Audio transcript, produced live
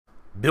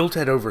Built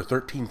at over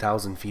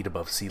 13,000 feet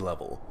above sea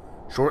level,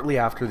 shortly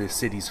after this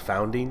city's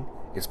founding,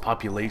 its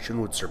population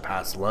would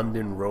surpass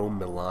London, Rome,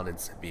 Milan, and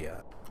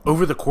Sevilla.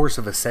 Over the course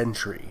of a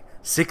century,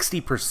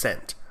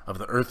 60% of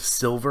the Earth's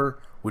silver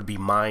would be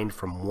mined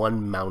from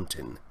one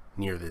mountain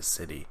near this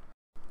city.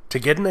 To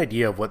get an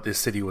idea of what this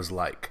city was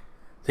like,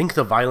 think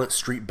the violent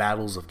street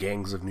battles of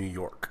gangs of New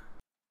York.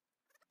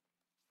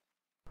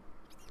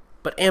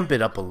 But amp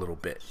it up a little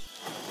bit,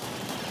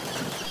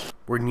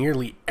 where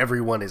nearly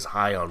everyone is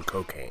high on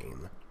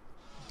cocaine.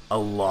 A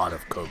lot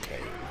of cocaine.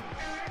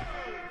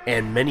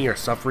 And many are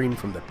suffering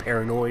from the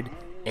paranoid,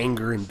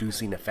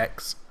 anger-inducing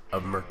effects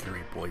of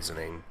mercury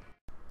poisoning.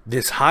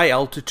 This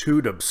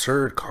high-altitude,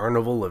 absurd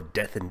carnival of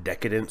death and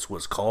decadence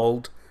was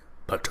called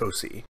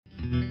Potosi.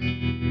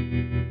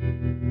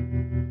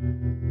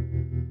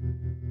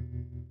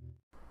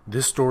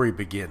 This story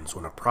begins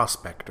when a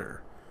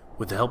prospector,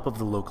 with the help of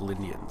the local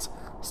Indians,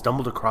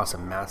 stumbled across a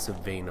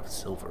massive vein of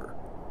silver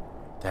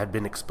that had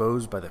been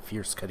exposed by the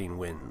fierce cutting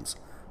winds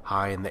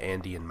high in the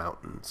Andean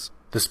mountains.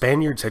 The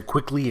Spaniards had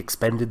quickly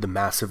expended the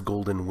massive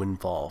golden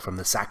windfall from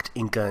the sacked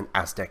Inca and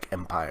Aztec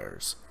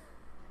empires,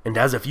 and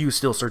as a few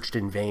still searched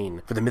in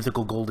vain for the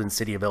mythical golden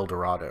city of El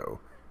Dorado,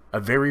 a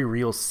very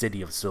real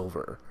city of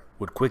silver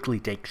would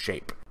quickly take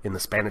shape in the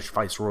Spanish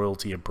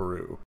viceroyalty of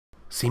Peru.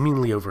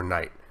 Seemingly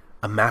overnight,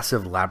 a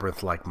massive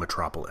labyrinth-like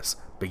metropolis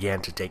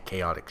began to take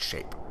chaotic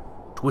shape.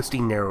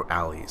 Twisting narrow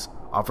alleys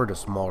offered a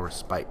small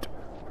respite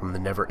from the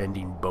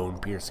never-ending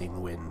bone-piercing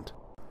wind.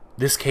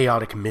 This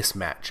chaotic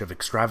mismatch of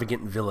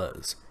extravagant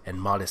villas and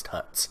modest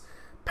huts,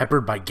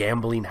 peppered by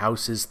gambling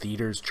houses,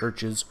 theaters,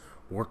 churches,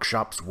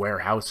 workshops,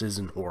 warehouses,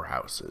 and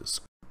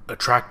whorehouses,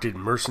 attracted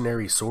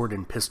mercenary sword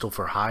and pistol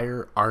for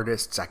hire,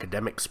 artists,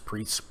 academics,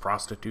 priests,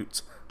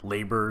 prostitutes,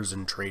 laborers,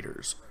 and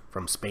traders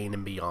from Spain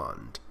and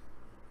beyond,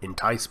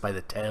 enticed by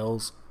the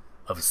tales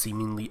of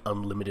seemingly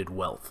unlimited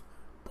wealth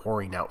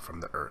pouring out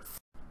from the earth.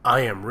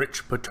 I am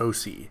rich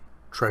Potosi,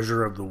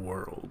 treasure of the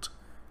world,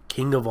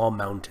 king of all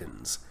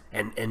mountains,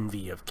 and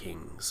envy of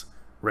kings,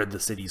 read the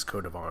city's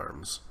coat of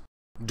arms.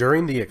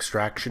 During the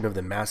extraction of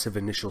the massive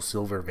initial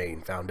silver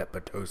vein found at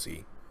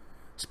Potosi,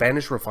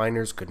 Spanish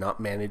refiners could not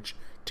manage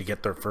to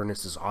get their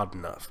furnaces hot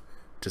enough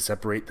to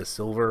separate the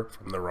silver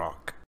from the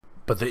rock.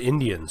 But the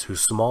Indians,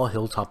 whose small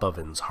hilltop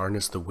ovens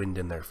harnessed the wind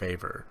in their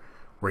favor,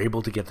 were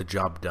able to get the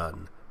job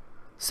done,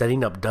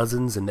 setting up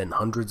dozens and then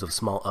hundreds of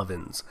small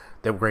ovens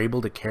that were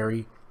able to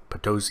carry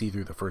Potosi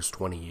through the first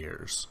 20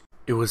 years.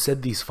 It was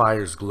said these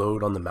fires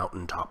glowed on the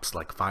mountaintops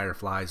like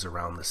fireflies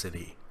around the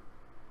city.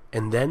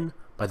 And then,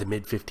 by the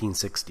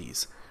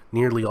mid-1560s,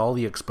 nearly all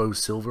the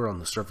exposed silver on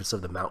the surface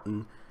of the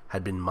mountain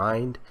had been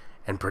mined,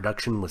 and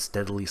production was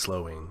steadily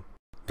slowing.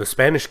 The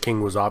Spanish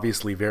king was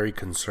obviously very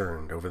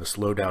concerned over the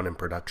slowdown in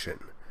production,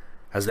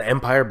 as the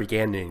empire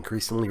began to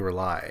increasingly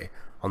rely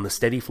on the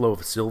steady flow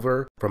of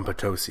silver from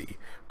Potosi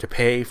to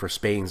pay for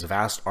Spain's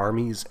vast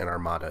armies and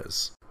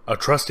armadas. A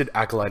trusted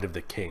acolyte of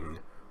the king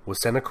was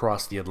sent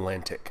across the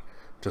Atlantic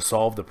to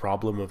solve the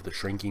problem of the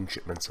shrinking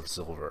shipments of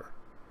silver.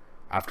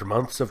 After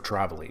months of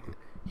traveling,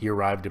 he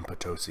arrived in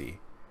Potosi.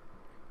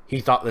 He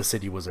thought the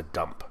city was a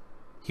dump.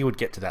 He would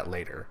get to that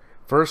later.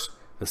 First,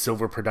 the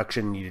silver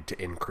production needed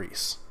to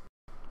increase.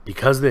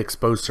 Because the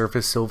exposed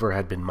surface silver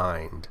had been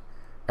mined,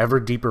 ever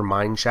deeper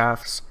mine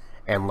shafts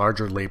and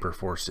larger labor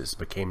forces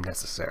became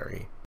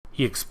necessary.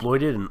 He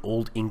exploited an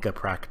old Inca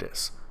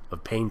practice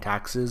of paying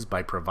taxes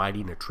by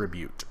providing a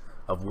tribute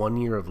of 1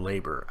 year of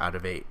labor out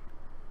of 8.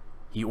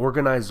 He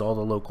organized all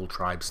the local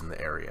tribes in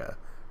the area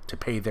to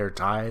pay their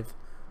tithe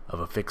of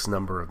a fixed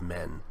number of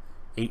men,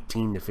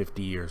 18 to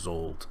 50 years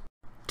old.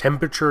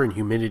 Temperature and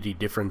humidity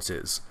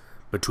differences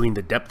between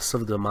the depths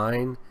of the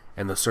mine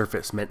and the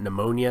surface meant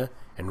pneumonia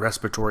and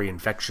respiratory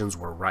infections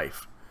were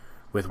rife,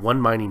 with one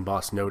mining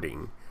boss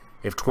noting,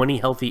 "If 20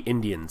 healthy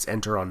Indians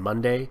enter on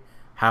Monday,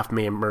 half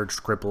may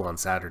emerge crippled on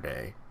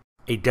Saturday."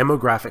 A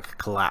demographic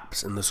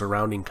collapse in the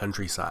surrounding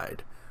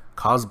countryside,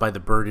 caused by the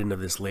burden of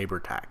this labor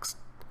tax,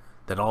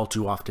 that all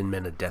too often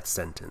meant a death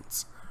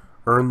sentence,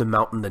 earned the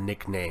mountain the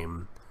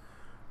nickname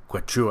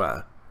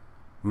Quechua,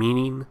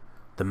 meaning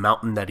the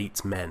mountain that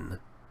eats men.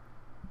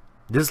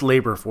 This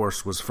labor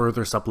force was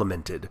further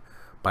supplemented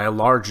by a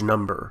large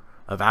number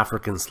of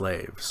African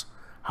slaves.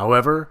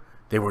 However,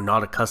 they were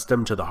not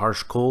accustomed to the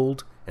harsh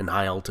cold and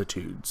high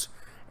altitudes,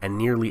 and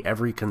nearly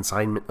every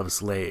consignment of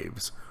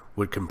slaves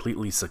would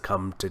completely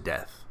succumb to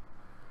death.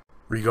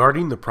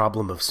 Regarding the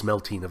problem of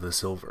smelting of the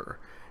silver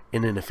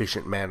in an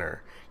efficient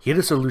manner, he had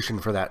a solution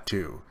for that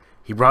too.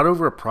 He brought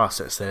over a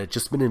process that had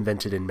just been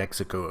invented in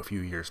Mexico a few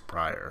years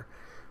prior,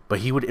 but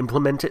he would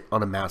implement it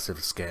on a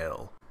massive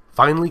scale.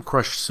 Finely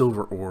crushed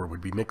silver ore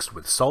would be mixed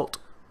with salt,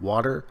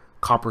 water,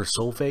 copper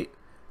sulfate,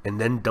 and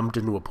then dumped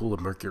into a pool of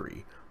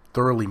mercury,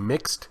 thoroughly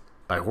mixed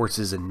by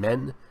horses and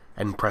men,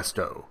 and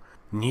presto,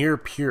 near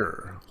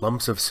pure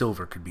lumps of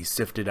silver could be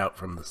sifted out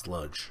from the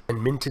sludge,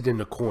 and minted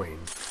in a coin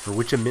for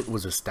which a mint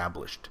was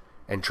established,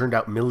 and turned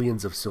out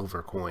millions of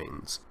silver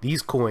coins.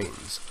 These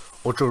coins,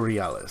 ocho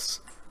reales,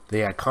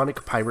 the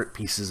iconic pirate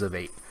pieces of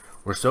 8,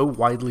 were so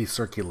widely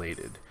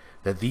circulated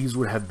that these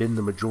would have been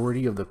the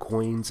majority of the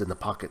coins in the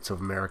pockets of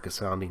America's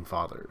founding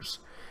fathers,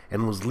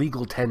 and was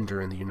legal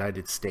tender in the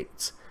United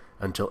States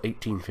until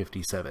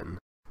 1857.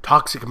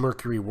 Toxic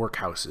mercury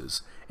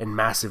workhouses and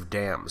massive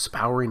dams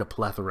powering a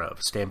plethora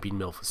of stamping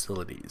mill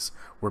facilities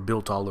were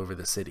built all over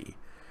the city.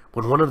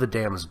 When one of the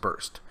dams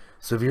burst,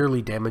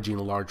 severely damaging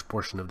a large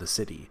portion of the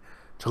city,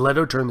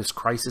 Toledo turned this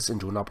crisis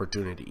into an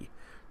opportunity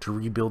to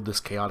rebuild this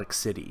chaotic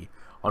city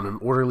on an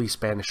orderly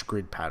Spanish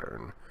grid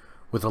pattern,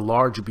 with a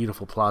large,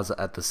 beautiful plaza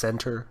at the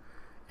center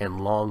and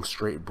long,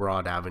 straight,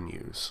 broad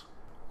avenues.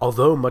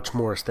 Although much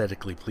more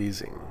aesthetically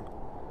pleasing,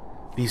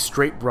 these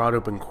straight, broad,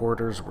 open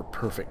corridors were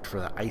perfect for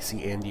the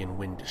icy Andean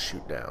wind to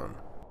shoot down.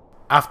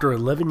 After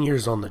 11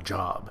 years on the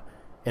job,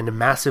 and a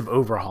massive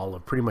overhaul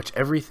of pretty much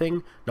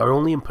everything, not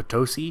only in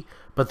Potosi,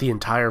 but the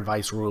entire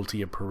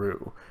viceroyalty of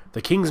Peru,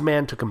 the king's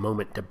man took a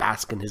moment to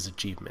bask in his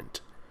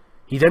achievement.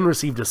 He then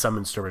received a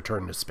summons to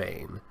return to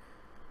Spain,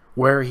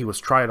 where he was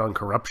tried on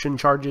corruption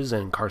charges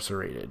and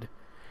incarcerated.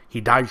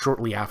 He died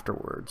shortly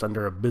afterwards,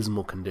 under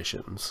abysmal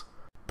conditions.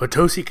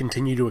 Potosi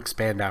continued to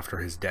expand after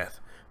his death,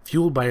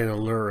 fueled by an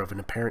allure of an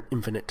apparent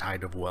infinite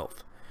tide of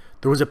wealth.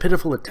 There was a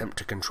pitiful attempt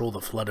to control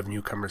the flood of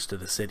newcomers to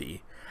the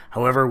city.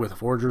 However, with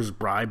forgers,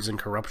 bribes, and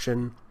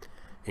corruption,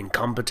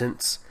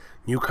 incompetence,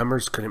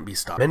 newcomers couldn't be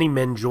stopped. Many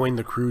men joined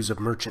the crews of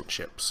merchant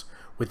ships,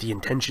 with the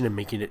intention of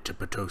making it to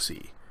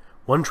Potosi.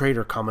 One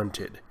trader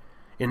commented,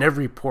 "In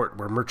every port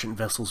where merchant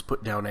vessels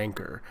put down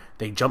anchor,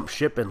 they jump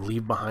ship and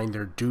leave behind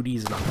their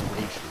duties and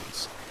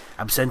occupations,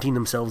 absenting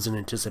themselves in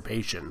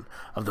anticipation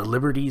of the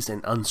liberties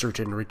and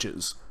uncertain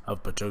riches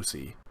of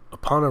Potosi."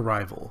 Upon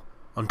arrival,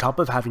 on top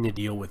of having to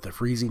deal with the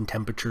freezing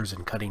temperatures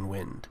and cutting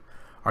wind,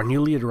 our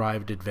newly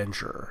arrived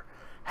adventurer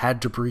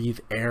had to breathe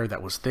air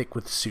that was thick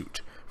with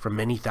soot from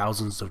many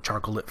thousands of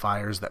charcoal-lit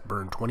fires that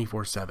burned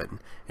 24/7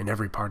 in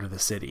every part of the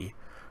city.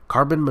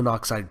 Carbon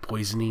monoxide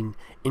poisoning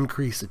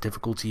increased the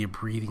difficulty of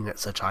breathing at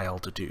such high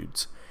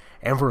altitudes,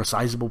 and for a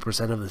sizable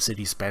percent of the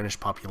city's Spanish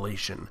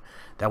population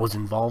that was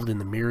involved in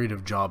the myriad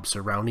of jobs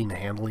surrounding the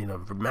handling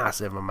of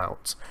massive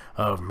amounts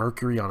of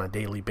mercury on a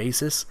daily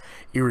basis,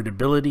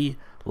 irritability,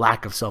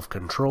 lack of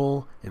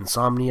self-control,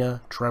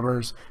 insomnia,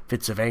 tremors,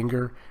 fits of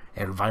anger,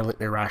 and violent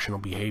irrational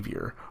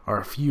behavior are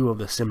a few of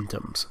the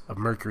symptoms of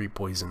mercury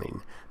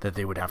poisoning that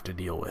they would have to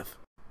deal with.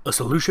 A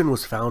solution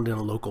was found in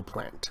a local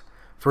plant,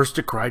 first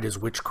decried as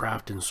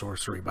witchcraft and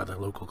sorcery by the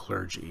local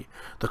clergy.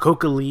 The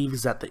coca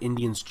leaves that the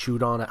Indians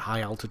chewed on at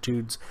high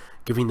altitudes,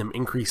 giving them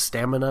increased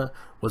stamina,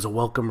 was a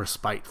welcome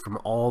respite from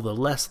all the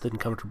less than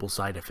comfortable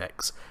side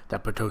effects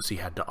that Potosi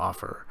had to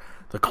offer.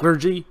 The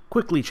clergy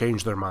quickly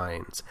changed their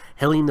minds,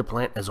 hailing the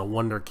plant as a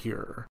wonder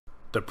cure.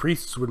 The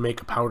priests would make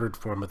a powdered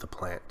form of the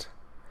plant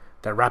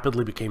that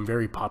rapidly became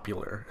very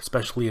popular,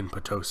 especially in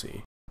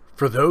Potosi.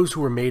 For those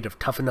who were made of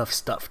tough enough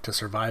stuff to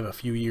survive a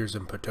few years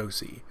in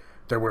Potosi,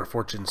 there were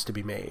fortunes to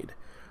be made.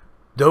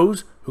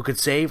 Those who could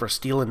save or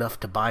steal enough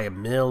to buy a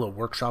mill, a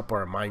workshop,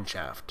 or a mine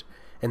shaft,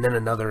 and then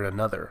another and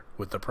another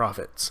with the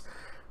profits,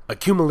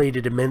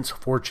 accumulated immense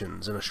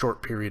fortunes in a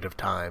short period of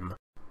time.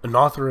 An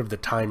author of the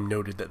time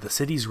noted that the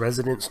city's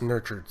residents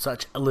nurtured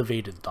such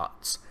elevated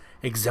thoughts,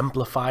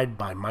 exemplified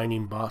by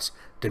mining boss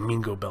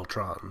Domingo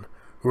Beltran,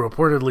 who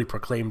reportedly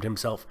proclaimed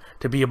himself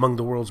to be among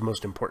the world's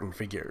most important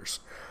figures.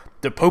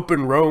 "The Pope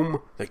in Rome,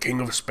 the King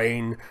of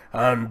Spain,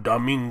 and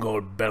Domingo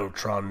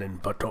Beltran in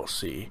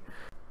Potosi."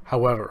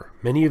 However,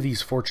 many of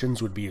these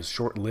fortunes would be as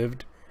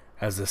short-lived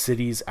as the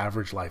city's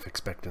average life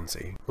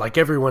expectancy. Like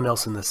everyone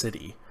else in the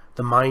city,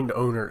 the mine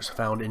owners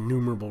found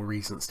innumerable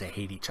reasons to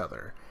hate each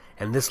other,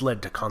 and this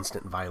led to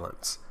constant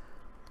violence.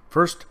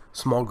 First,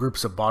 small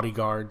groups of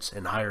bodyguards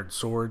and hired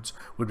swords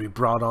would be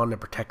brought on to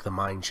protect the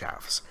mine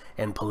shafts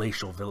and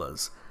palatial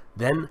villas.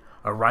 Then,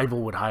 a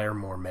rival would hire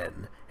more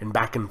men, and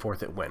back and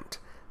forth it went.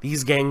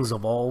 These gangs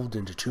evolved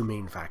into two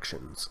main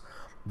factions,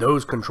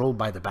 those controlled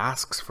by the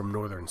Basques from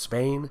northern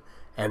Spain,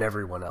 and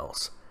everyone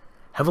else.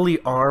 Heavily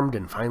armed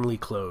and finely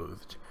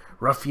clothed,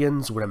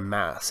 ruffians would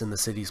amass in the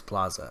city's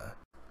plaza.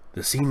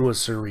 The scene was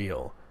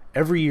surreal.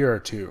 Every year or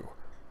two,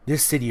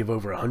 this city of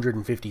over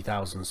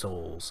 150,000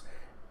 souls,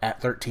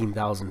 at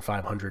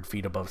 13,500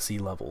 feet above sea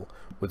level,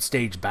 would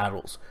stage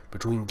battles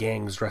between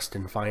gangs dressed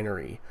in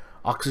finery.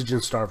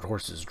 Oxygen-starved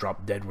horses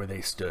dropped dead where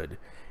they stood.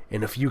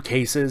 In a few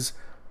cases,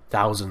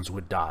 thousands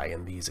would die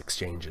in these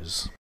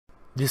exchanges.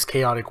 This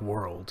chaotic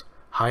world,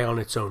 high on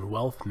its own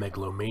wealth,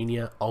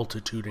 megalomania,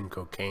 altitude, and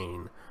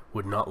cocaine,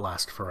 would not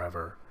last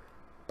forever.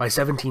 By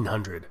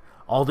 1700,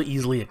 all the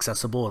easily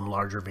accessible and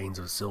larger veins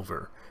of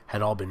silver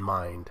had all been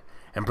mined,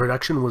 and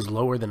production was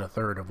lower than a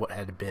third of what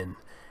had been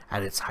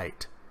at its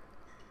height.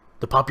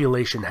 The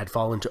population had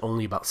fallen to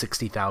only about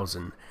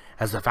 60,000,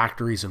 as the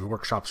factories and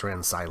workshops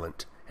ran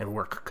silent, and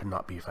work could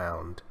not be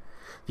found.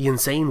 The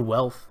insane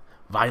wealth,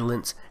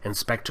 violence, and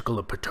spectacle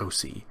of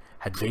Potosi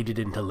had faded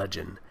into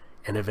legend,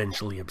 and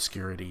eventually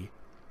obscurity.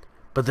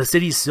 But the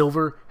city's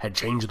silver had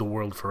changed the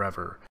world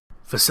forever,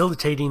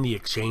 facilitating the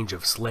exchange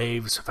of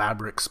slaves,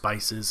 fabric,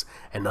 spices,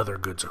 and other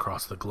goods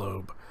across the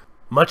globe.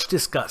 Much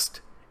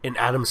discussed in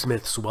Adam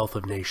Smith's Wealth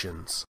of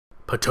Nations,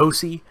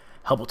 Potosi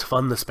helped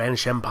fund the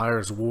Spanish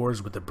Empire's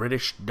wars with the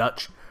British,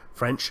 Dutch,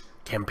 French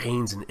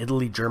campaigns in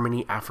Italy,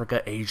 Germany,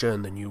 Africa, Asia,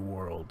 and the New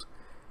World,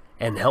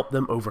 and helped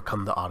them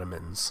overcome the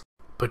Ottomans.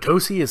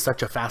 Potosi is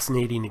such a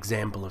fascinating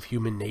example of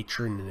human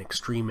nature in an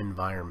extreme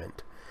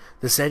environment.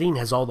 The setting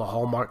has all the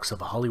hallmarks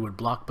of a Hollywood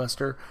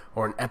blockbuster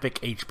or an epic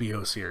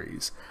HBO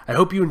series. I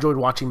hope you enjoyed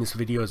watching this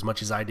video as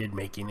much as I did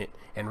making it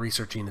and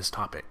researching this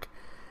topic.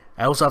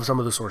 I also have some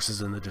of the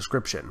sources in the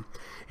description.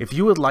 If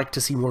you would like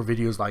to see more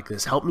videos like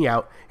this, help me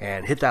out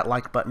and hit that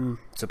like button,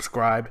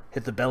 subscribe,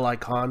 hit the bell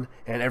icon,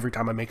 and every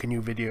time I make a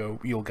new video,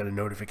 you'll get a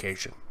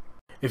notification.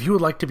 If you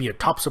would like to be a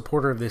top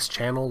supporter of this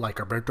channel, like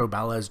Alberto,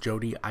 Balaz,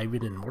 Jody,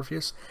 Ivan, and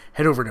Morpheus,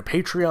 head over to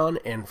Patreon,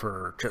 and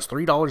for just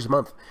 $3 a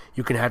month,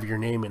 you can have your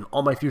name in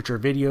all my future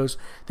videos.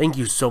 Thank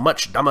you so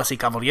much, damas y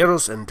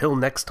caballeros. Until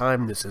next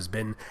time, this has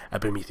been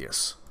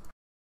Epimetheus.